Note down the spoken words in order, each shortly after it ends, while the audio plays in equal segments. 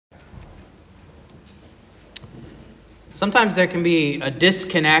Sometimes there can be a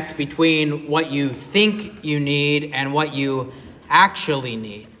disconnect between what you think you need and what you actually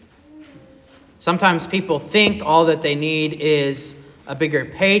need. Sometimes people think all that they need is a bigger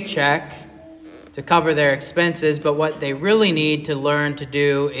paycheck to cover their expenses, but what they really need to learn to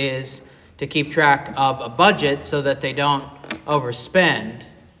do is to keep track of a budget so that they don't overspend.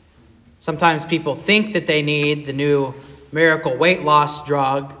 Sometimes people think that they need the new miracle weight loss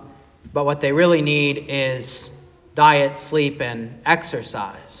drug, but what they really need is diet, sleep, and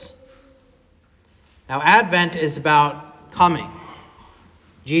exercise. Now, Advent is about coming.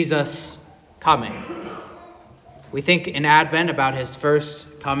 Jesus coming. We think in Advent about his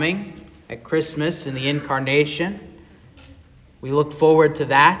first coming at Christmas in the Incarnation. We look forward to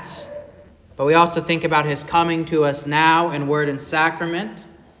that. But we also think about his coming to us now in Word and Sacrament.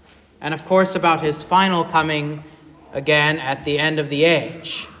 And of course about his final coming again at the end of the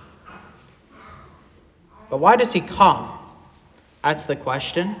age. But why does he come? That's the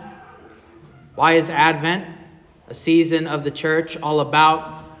question. Why is Advent, a season of the church, all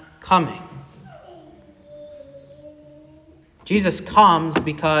about coming? Jesus comes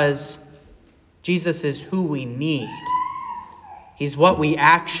because Jesus is who we need. He's what we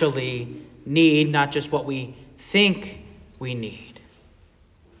actually need, not just what we think we need.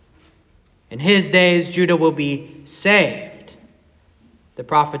 In his days, Judah will be saved. The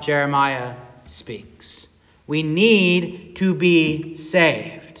prophet Jeremiah speaks. We need to be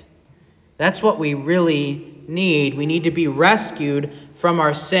saved. That's what we really need. We need to be rescued from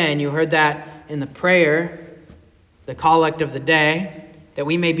our sin. You heard that in the prayer, the collect of the day, that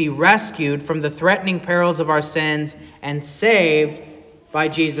we may be rescued from the threatening perils of our sins and saved by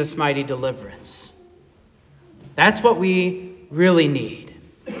Jesus' mighty deliverance. That's what we really need.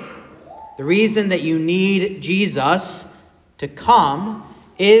 The reason that you need Jesus to come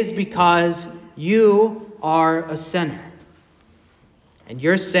is because you are a sinner. And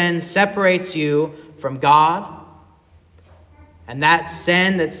your sin separates you from God. And that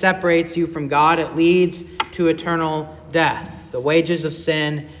sin that separates you from God, it leads to eternal death. The wages of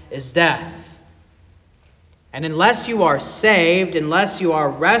sin is death. And unless you are saved, unless you are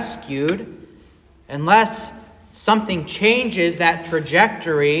rescued, unless something changes that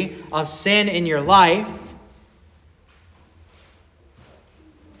trajectory of sin in your life,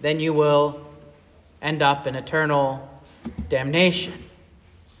 then you will end up in eternal damnation.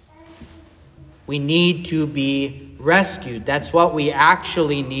 We need to be rescued. That's what we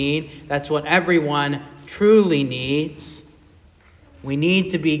actually need. That's what everyone truly needs. We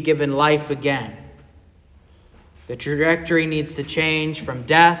need to be given life again. The trajectory needs to change from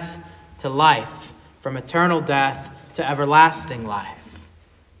death to life, from eternal death to everlasting life.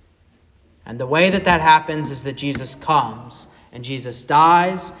 And the way that happens is that Jesus comes, and Jesus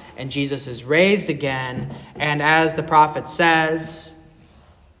dies, and Jesus is raised again, and as the prophet says,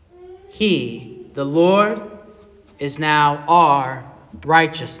 He, the Lord, is now our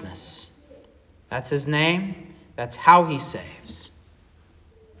righteousness. That's his name. That's how he saves.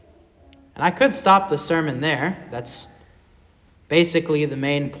 And I could stop the sermon there. That's basically the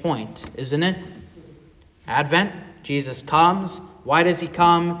main point, isn't it? Advent, Jesus comes. Why does he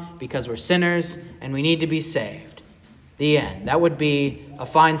come? Because we're sinners and we need to be saved. The end. That would be a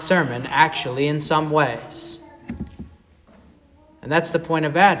fine sermon, actually, in some ways. And that's the point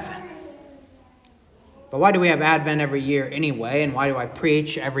of Advent. But why do we have Advent every year anyway? And why do I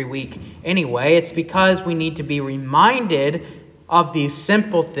preach every week anyway? It's because we need to be reminded of these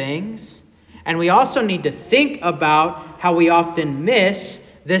simple things. And we also need to think about how we often miss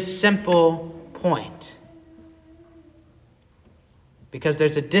this simple point. Because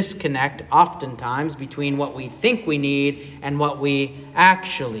there's a disconnect oftentimes between what we think we need and what we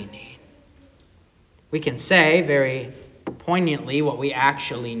actually need. We can say very poignantly what we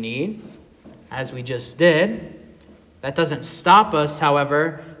actually need, as we just did. That doesn't stop us,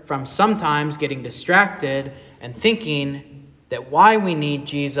 however, from sometimes getting distracted and thinking that why we need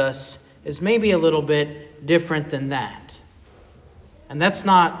Jesus is maybe a little bit different than that. And that's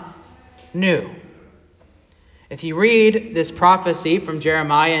not new. If you read this prophecy from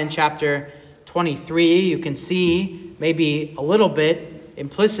Jeremiah in chapter 23, you can see maybe a little bit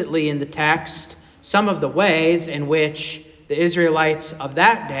implicitly in the text some of the ways in which the Israelites of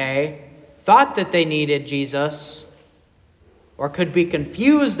that day thought that they needed Jesus, or could be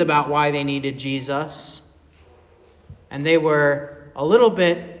confused about why they needed Jesus, and they were a little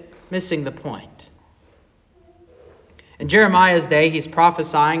bit missing the point. In Jeremiah's day, he's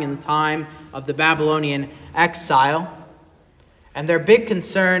prophesying in the time of the Babylonian exile, and their big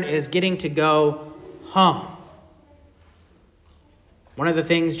concern is getting to go home. One of the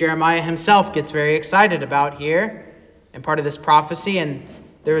things Jeremiah himself gets very excited about here and part of this prophecy, and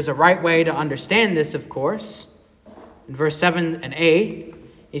there is a right way to understand this, of course. In verse 7 and 8,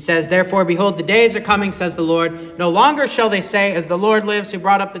 he says, "Therefore, behold, the days are coming, says the Lord. No longer shall they say, as the Lord lives, who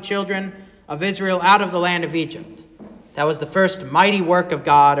brought up the children of Israel out of the land of Egypt." That was the first mighty work of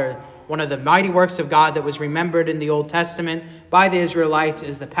God, or one of the mighty works of God that was remembered in the Old Testament by the Israelites,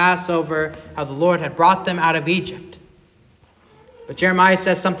 is the Passover, how the Lord had brought them out of Egypt. But Jeremiah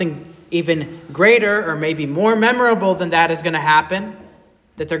says something even greater, or maybe more memorable than that, is going to happen.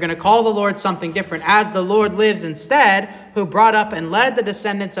 That they're going to call the Lord something different. "As the Lord lives instead, who brought up and led the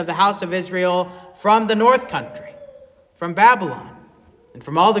descendants of the house of Israel from the north country, from Babylon, and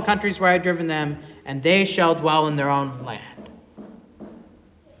from all the countries where I had driven them, and they shall dwell in their own land."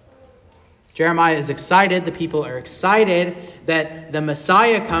 Jeremiah is excited. The people are excited that the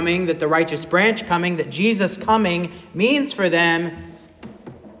Messiah coming, that the righteous branch coming, that Jesus coming means for them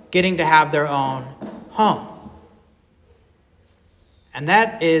getting to have their own home. And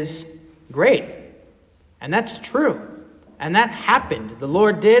that is great. And that's true. And that happened. The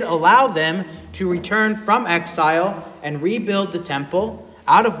Lord did allow them to return from exile and rebuild the temple,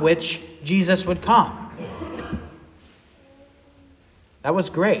 out of which Jesus would come. That was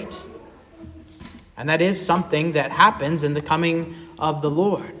great. And that is something that happens in the coming of the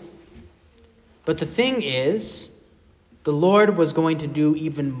Lord. But the thing is, the Lord was going to do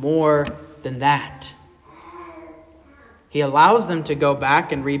even more than that. He allows them to go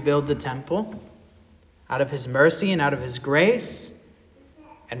back and rebuild the temple out of his mercy and out of his grace.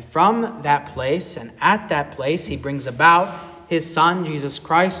 And from that place and at that place, he brings about his Son, Jesus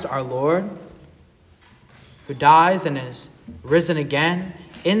Christ, our Lord, who dies and is risen again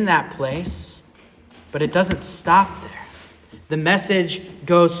in that place. But it doesn't stop there. The message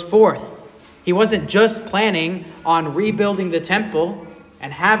goes forth. He wasn't just planning on rebuilding the temple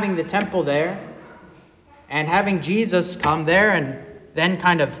and having the temple there and having Jesus come there and then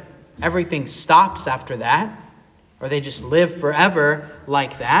kind of everything stops after that, or they just live forever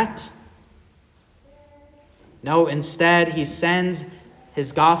like that. No, instead, he sends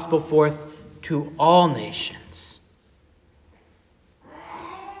his gospel forth to all nations.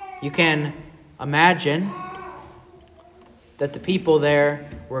 You can imagine that the people there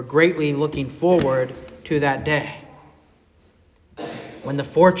were greatly looking forward to that day when the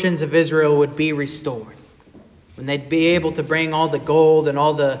fortunes of Israel would be restored, when they'd be able to bring all the gold and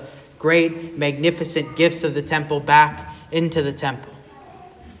all the great, magnificent gifts of the temple back into the temple.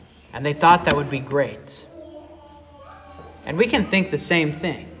 And they thought that would be great. And we can think the same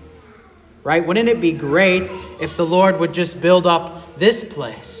thing, right? Wouldn't it be great if the Lord would just build up this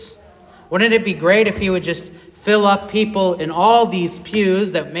place? Wouldn't it be great if he would just fill up people in all these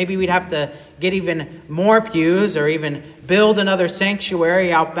pews, that maybe we'd have to get even more pews or even build another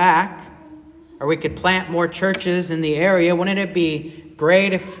sanctuary out back, or we could plant more churches in the area? Wouldn't it be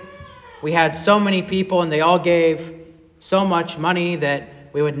great if we had so many people and they all gave so much money that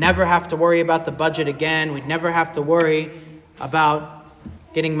we would never have to worry about the budget again? We'd never have to worry about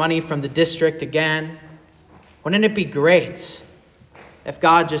getting money from the district again. Wouldn't it be great if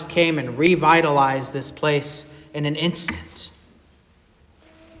God just came and revitalized this place in an instant?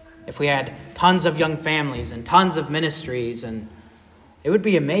 If we had tons of young families and tons of ministries, and it would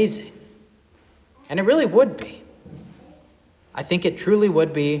be amazing. And it really would be. I think it truly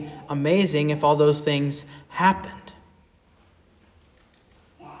would be amazing if all those things happened.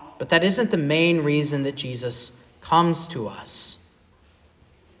 But that isn't the main reason that Jesus comes to us.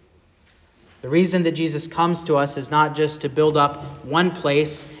 The reason that Jesus comes to us is not just to build up one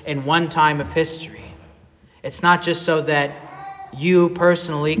place in one time of history. It's not just so that you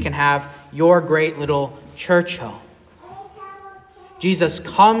personally can have your great little church home. Jesus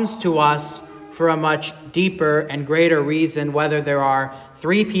comes to us for a much deeper and greater reason, whether there are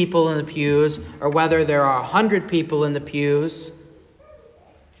 3 people in the pews or whether there are 100 people in the pews.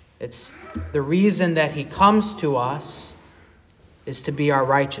 It's the reason that he comes to us is to be our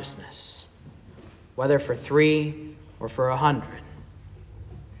righteousness, whether for 3 or for 100.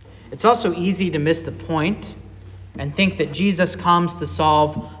 It's also easy to miss the point and think that Jesus comes to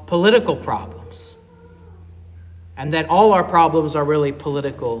solve political problems, and that all our problems are really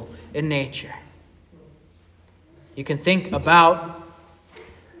political in nature. You can think about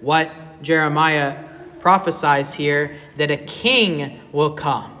what Jeremiah prophesies here, that a king will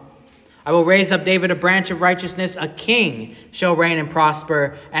come. "I will raise up David a branch of righteousness. A king shall reign and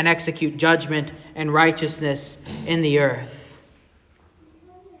prosper and execute judgment and righteousness in the earth."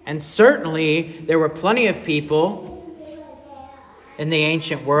 And certainly there were plenty of people in the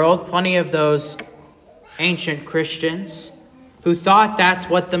ancient world, plenty of those ancient Christians, who thought that's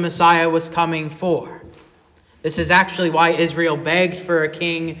what the Messiah was coming for. This is actually why Israel begged for a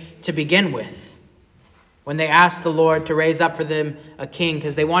king to begin with, when they asked the Lord to raise up for them a king,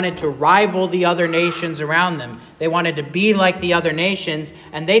 because they wanted to rival the other nations around them. They wanted to be like the other nations,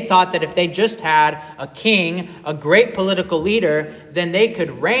 and they thought that if they just had a king, a great political leader, then they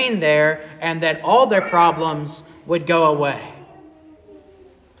could reign there and that all their problems would go away.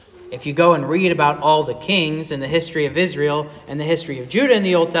 If you go and read about all the kings in the history of Israel and the history of Judah in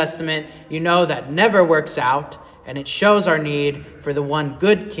the Old Testament, you know that never works out, and it shows our need for the one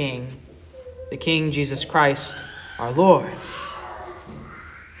good king, the King Jesus Christ, our Lord.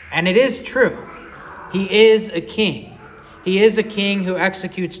 And it is true. He is a king. He is a king who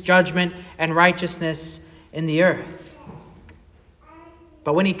executes judgment and righteousness in the earth.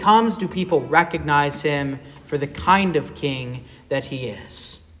 But when he comes, do people recognize him for the kind of king that he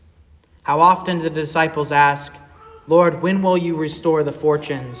is? How often do the disciples ask, Lord, when will you restore the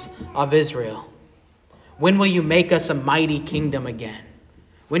fortunes of Israel? When will you make us a mighty kingdom again?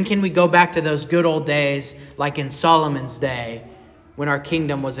 When can we go back to those good old days like in Solomon's day when our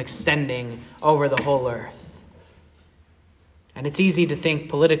kingdom was extending over the whole earth? And it's easy to think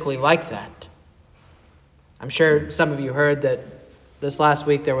politically like that. I'm sure some of you heard that this last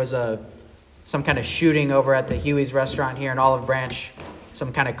week there was some kind of shooting over at the Huey's restaurant here in Olive Branch,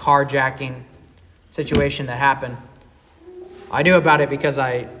 some kind of carjacking situation that happened. I knew about it because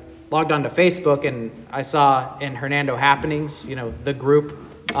I logged onto Facebook and I saw in Hernando Happenings, the group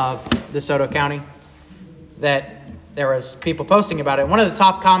of DeSoto County, that there was people posting about it. One of the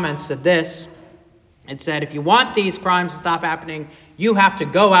top comments said this. It said, if you want these crimes to stop happening, you have to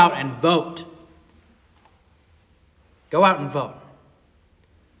go out and vote. Go out and vote.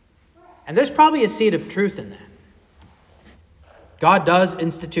 And there's probably a seed of truth in that. God does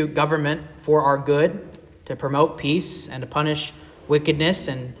institute government for our good, to promote peace and to punish wickedness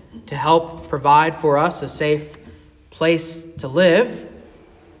and to help provide for us a safe place to live.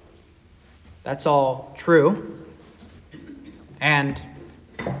 That's all true. And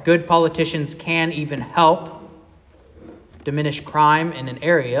good politicians can even help diminish crime in an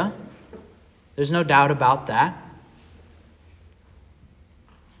area. There's no doubt about that.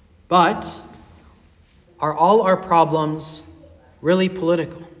 But are all our problems really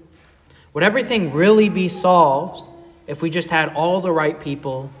political? Would everything really be solved if we just had all the right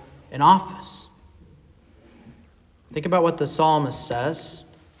people in office? Think about what the psalmist says.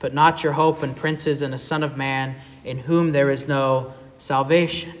 Put not your hope in princes and a son of man in whom there is no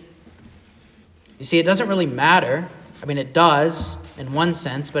salvation. You see, it doesn't really matter. I mean, it does in one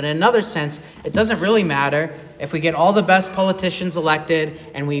sense, but in another sense, it doesn't really matter if we get all the best politicians elected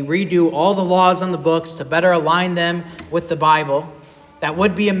and we redo all the laws on the books to better align them with the Bible. That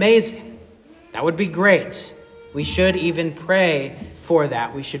would be amazing. That would be great. We should even pray for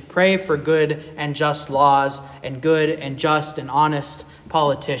that. We should pray for good and just laws and good and just and honest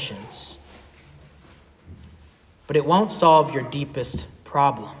politicians. But it won't solve your deepest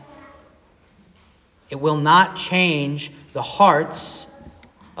problem. It will not change the hearts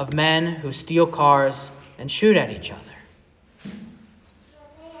of men who steal cars and shoot at each other.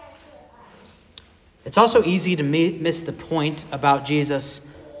 It's also easy to miss the point about Jesus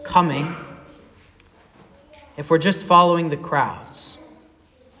coming if we're just following the crowds.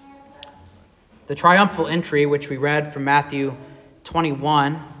 The triumphal entry, which we read from Matthew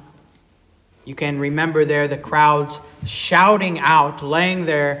 21, you can remember there the crowds shouting out, laying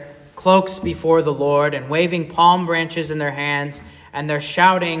their cloaks before the Lord and waving palm branches in their hands, and they're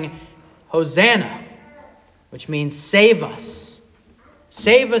shouting, Hosanna, which means save us.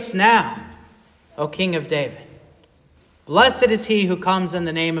 Save us now, O King of David. Blessed is he who comes in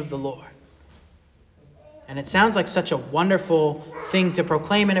the name of the Lord. And it sounds like such a wonderful thing to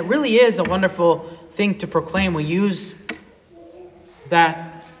proclaim, and it really is a wonderful thing to proclaim. We use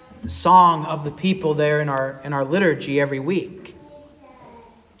that song of the people there in our liturgy every week.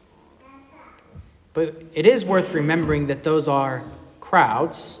 But it is worth remembering that those are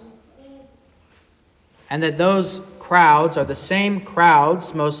crowds, and that those crowds are the same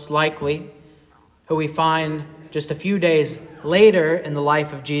crowds, most likely, who we find just a few days later in the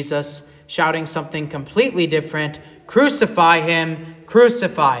life of Jesus shouting something completely different. Crucify him,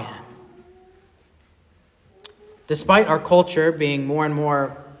 crucify him. Despite our culture being more and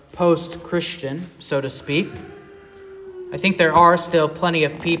more post-Christian, so to speak, I think there are still plenty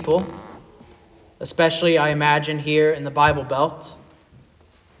of people, especially I imagine here in the Bible Belt,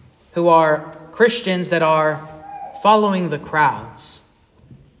 who are Christians that are following the crowds.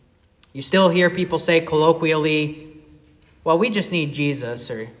 You still hear people say colloquially, well, we just need Jesus,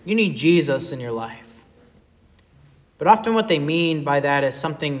 or you need Jesus in your life. But often what they mean by that is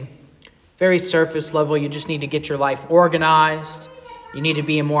something very surface level. You just need to get your life organized. You need to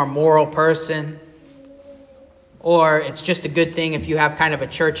be a more moral person. Or it's just a good thing if you have kind of a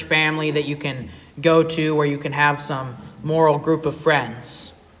church family that you can go to where you can have some moral group of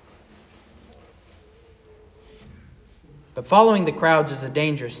friends. But following the crowds is a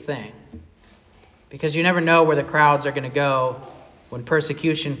dangerous thing, because you never know where the crowds are going to go when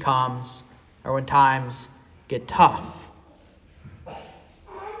persecution comes or when times get tough.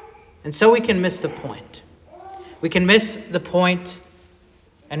 And so we can miss the point. We can miss the point,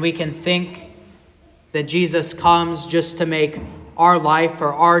 and we can think that Jesus comes just to make our life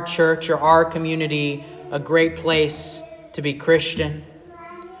or our church or our community a great place to be Christian.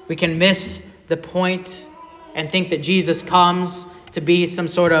 We can miss the point and think that Jesus comes to be some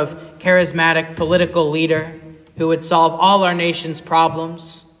sort of charismatic political leader who would solve all our nation's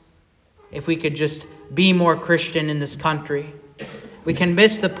problems if we could just be more Christian in this country. We can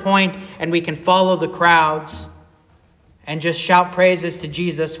miss the point, and we can follow the crowds and just shout praises to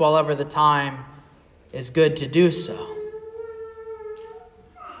Jesus while ever the time is good to do so.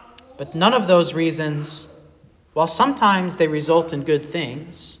 But none of those reasons, while sometimes they result in good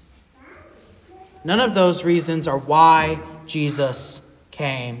things, none of those reasons are why Jesus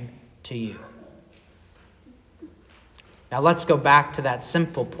came to you. Now let's go back to that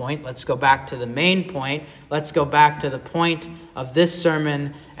simple point. Let's go back to the main point. Let's go back to the point of this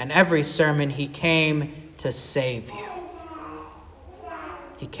sermon and every sermon. He came to save you.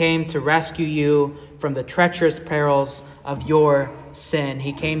 He came to rescue you from the treacherous perils of your sin.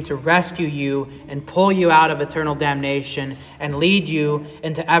 He came to rescue you and pull you out of eternal damnation and lead you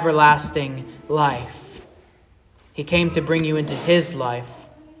into everlasting life. He came to bring you into his life,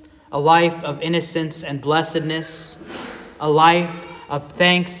 a life of innocence and blessedness, a life of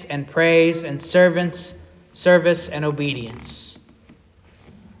thanks and praise and service and obedience.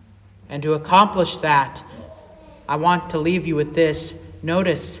 And to accomplish that, I want to leave you with this.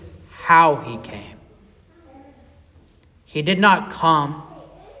 Notice how he came. He did not come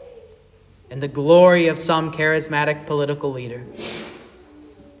in the glory of some charismatic political leader.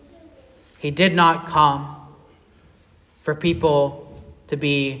 He did not come for people to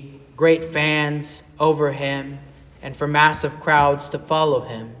be great fans over him and for massive crowds to follow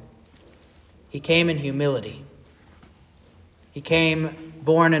him. He came in humility. He came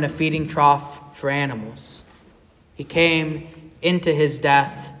born in a feeding trough for animals. He came into his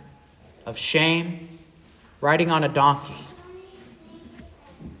death of shame, riding on a donkey.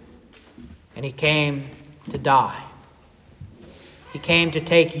 And he came to die. He came to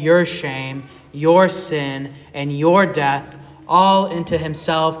take your shame, your sin, and your death all into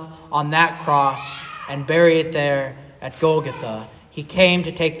himself on that cross and bury it there at Golgotha. He came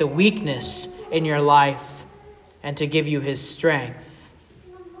to take the weakness in your life and to give you his strength.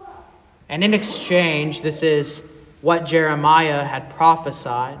 And in exchange, this is what Jeremiah had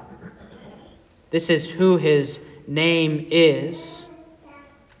prophesied. This is who his name is.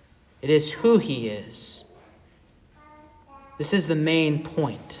 It is who he is. This is the main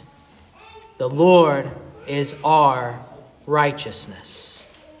point. The Lord is our righteousness.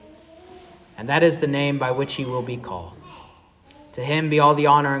 And that is the name by which he will be called. To him be all the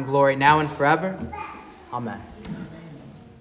honor and glory now and forever. Amen.